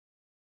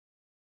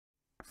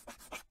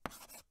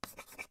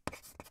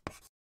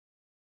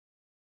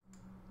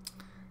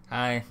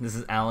Hi, this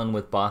is Alan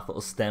with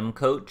Bothell STEM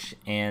Coach,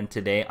 and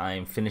today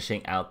I'm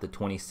finishing out the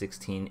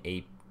 2016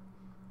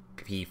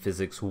 AP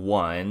Physics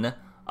 1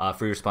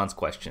 free response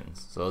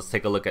questions. So let's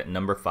take a look at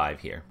number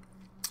 5 here.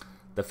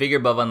 The figure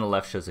above on the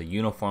left shows a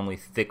uniformly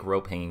thick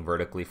rope hanging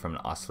vertically from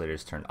an oscillator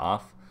is turned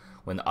off.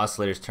 When the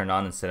oscillator is turned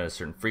on and set at a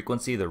certain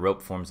frequency, the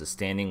rope forms a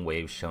standing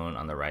wave shown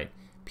on the right.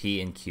 P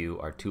and Q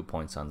are 2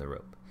 points on the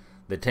rope.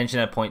 The tension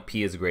at point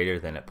P is greater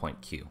than at point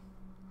Q.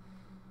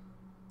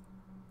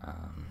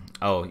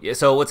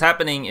 So what's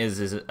happening is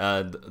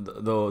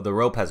the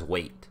rope has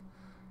weight,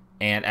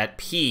 and at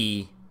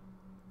P,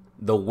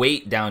 the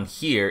weight down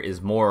here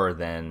is more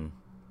than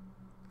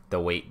the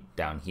weight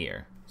down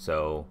here.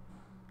 So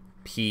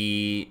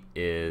P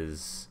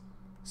is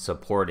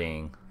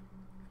supporting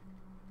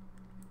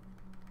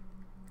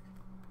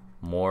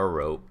more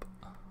rope,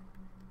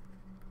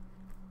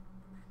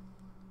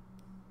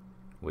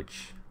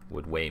 which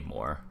would weigh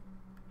more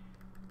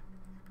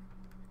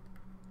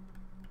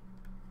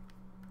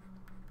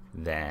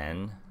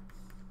than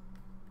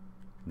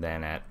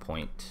at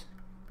point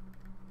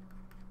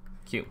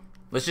Q.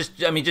 Let's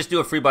just do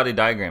a free body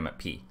diagram at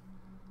P.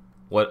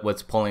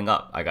 What's pulling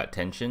up? I got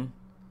tension.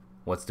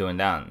 What's doing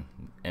down?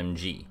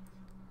 mg.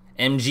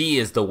 Mg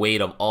is the weight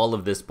of all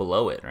of this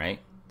below it, right?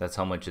 That's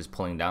how much is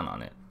pulling down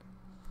on it.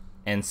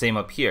 And same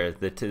up here.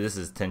 This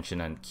is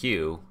tension on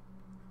Q,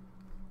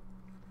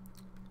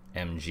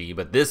 mg,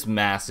 but this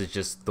mass is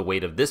just the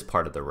weight of this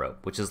part of the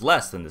rope, which is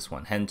less than this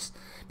one. Hence,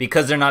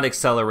 because they're not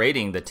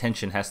accelerating, the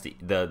tension has to,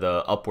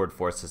 the upward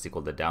force has to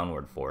equal the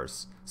downward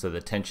force. So the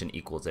tension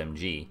equals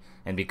mg.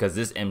 And because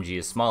this mg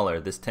is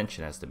smaller, this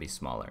tension has to be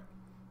smaller.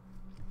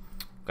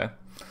 Okay?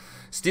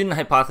 Student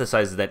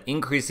hypothesizes that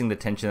increasing the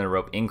tension of the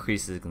rope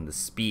increases the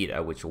speed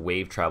at which a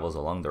wave travels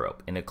along the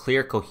rope. In a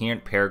clear,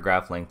 coherent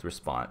paragraph length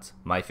response,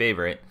 my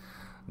favorite,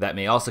 that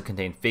may also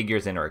contain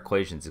figures and or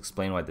equations,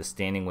 explain why the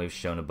standing wave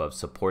shown above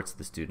supports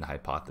the student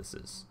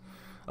hypothesis.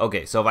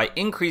 Okay, so if I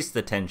increase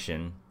the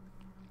tension,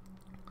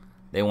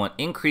 they want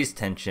increased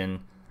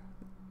tension.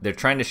 They're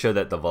trying to show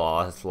that the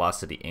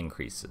velocity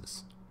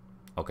increases.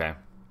 Okay.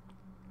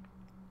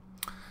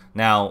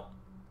 Now,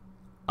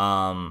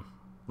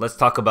 let's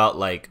talk about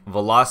like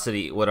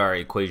velocity. What are our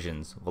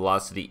equations?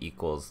 Velocity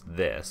equals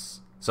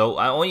this. So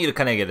I want you to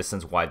kind of get a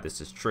sense why this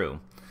is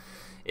true.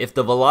 If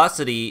the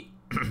velocity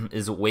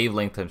is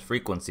wavelength times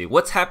frequency,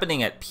 what's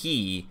happening at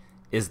P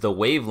is the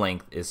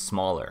wavelength is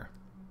smaller.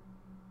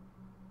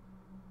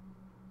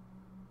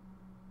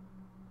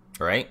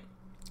 Right?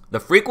 The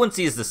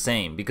frequency is the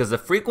same because the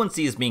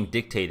frequency is being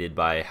dictated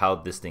by how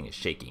this thing is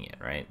shaking it,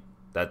 right?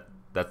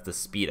 That's the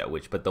speed at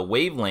which, but the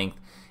wavelength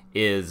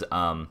is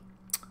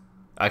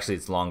actually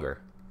it's longer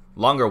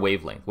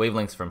wavelength.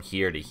 Wavelengths from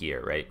here to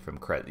here, right?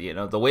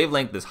 The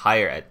wavelength is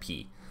higher at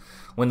P.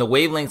 When the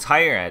wavelength's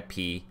higher at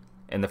P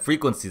and the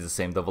frequency is the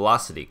same, the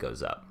velocity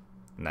goes up.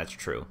 And that's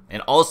true.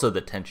 And also the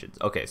tensions.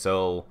 Okay,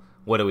 so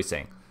what are we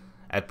saying?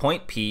 At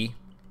point P,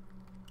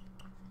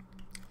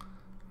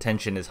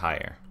 tension is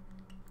higher.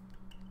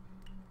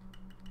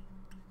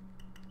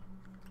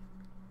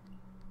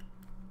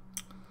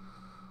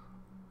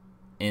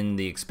 In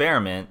the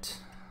experiment,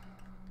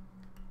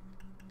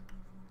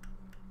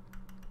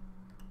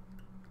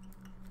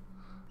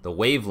 the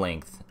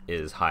wavelength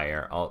is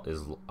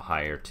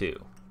higher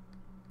too.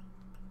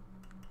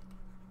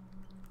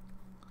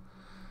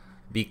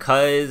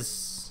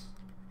 Because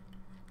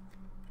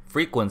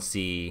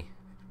frequency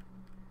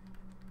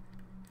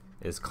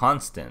is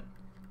constant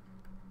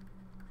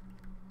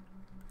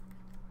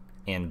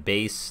and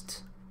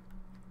based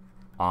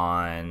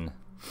on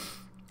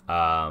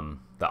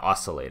the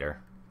oscillator,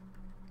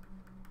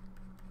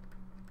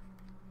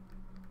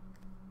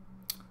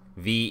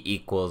 V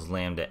equals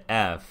lambda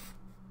F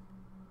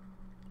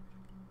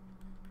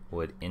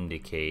would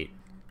indicate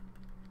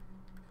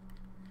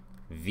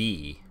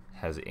V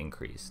has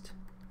increased.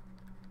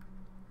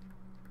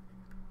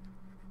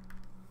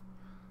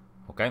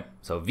 Okay,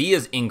 so V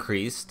is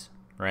increased,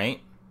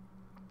 right?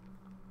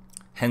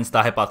 Hence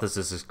the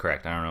hypothesis is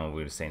correct. I don't know if we're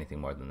going to say anything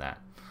more than that.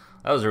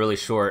 That was really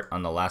short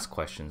on the last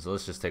question, so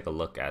let's just take a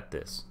look at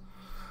this.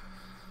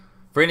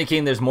 For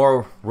indicating there's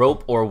more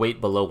rope or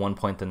weight below one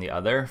point than the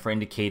other, for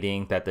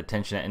indicating that the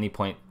tension at any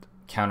point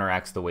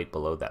counteracts the weight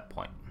below that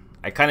point.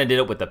 I kind of did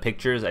it with the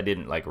pictures. I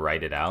didn't like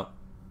write it out.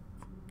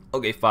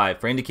 Okay, 5.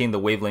 For indicating the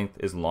wavelength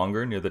is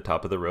longer near the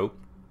top of the rope.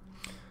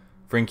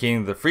 For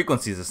indicating the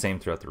frequency is the same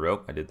throughout the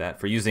rope. I did that.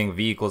 For using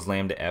V equals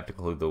lambda F to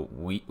include the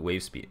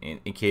wave speed,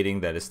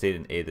 indicating that as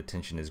stated in A, the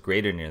tension is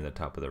greater near the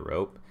top of the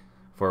rope.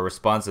 For a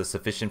response, a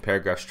sufficient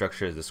paragraph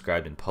structure is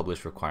described in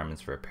published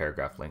requirements for a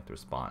paragraph length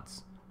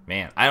response.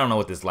 Man, I don't know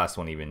what this last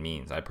one even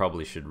means. I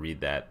probably should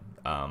read that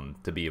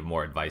to be of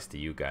more advice to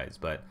you guys,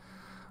 but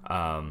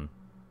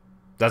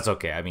that's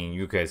okay. I mean,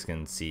 you guys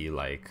can see,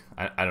 like,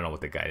 I don't know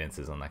what the guidance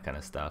is on that kind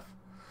of stuff.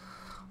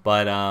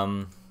 But,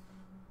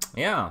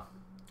 yeah.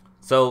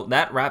 So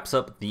that wraps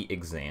up the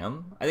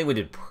exam. I think we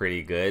did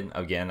pretty good.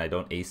 Again, I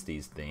don't ace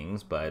these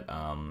things, but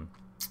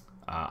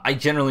I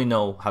generally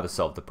know how to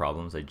solve the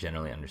problems. I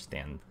generally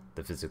understand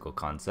the physical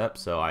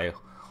concepts. So I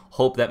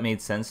Hope that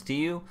made sense to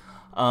you.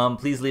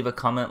 Please leave a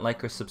comment,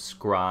 like, or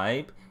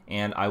subscribe,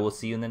 and I will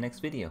see you in the next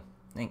video.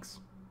 Thanks.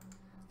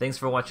 Thanks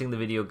for watching the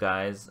video,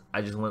 guys.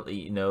 I just want to let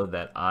you know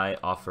that I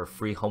offer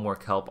free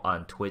homework help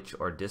on Twitch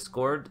or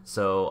Discord.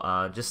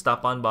 So just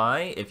stop on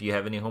by if you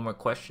have any homework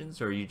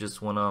questions or you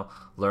just want to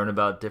learn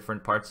about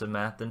different parts of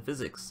math and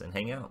physics and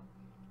hang out.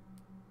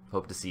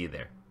 Hope to see you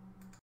there.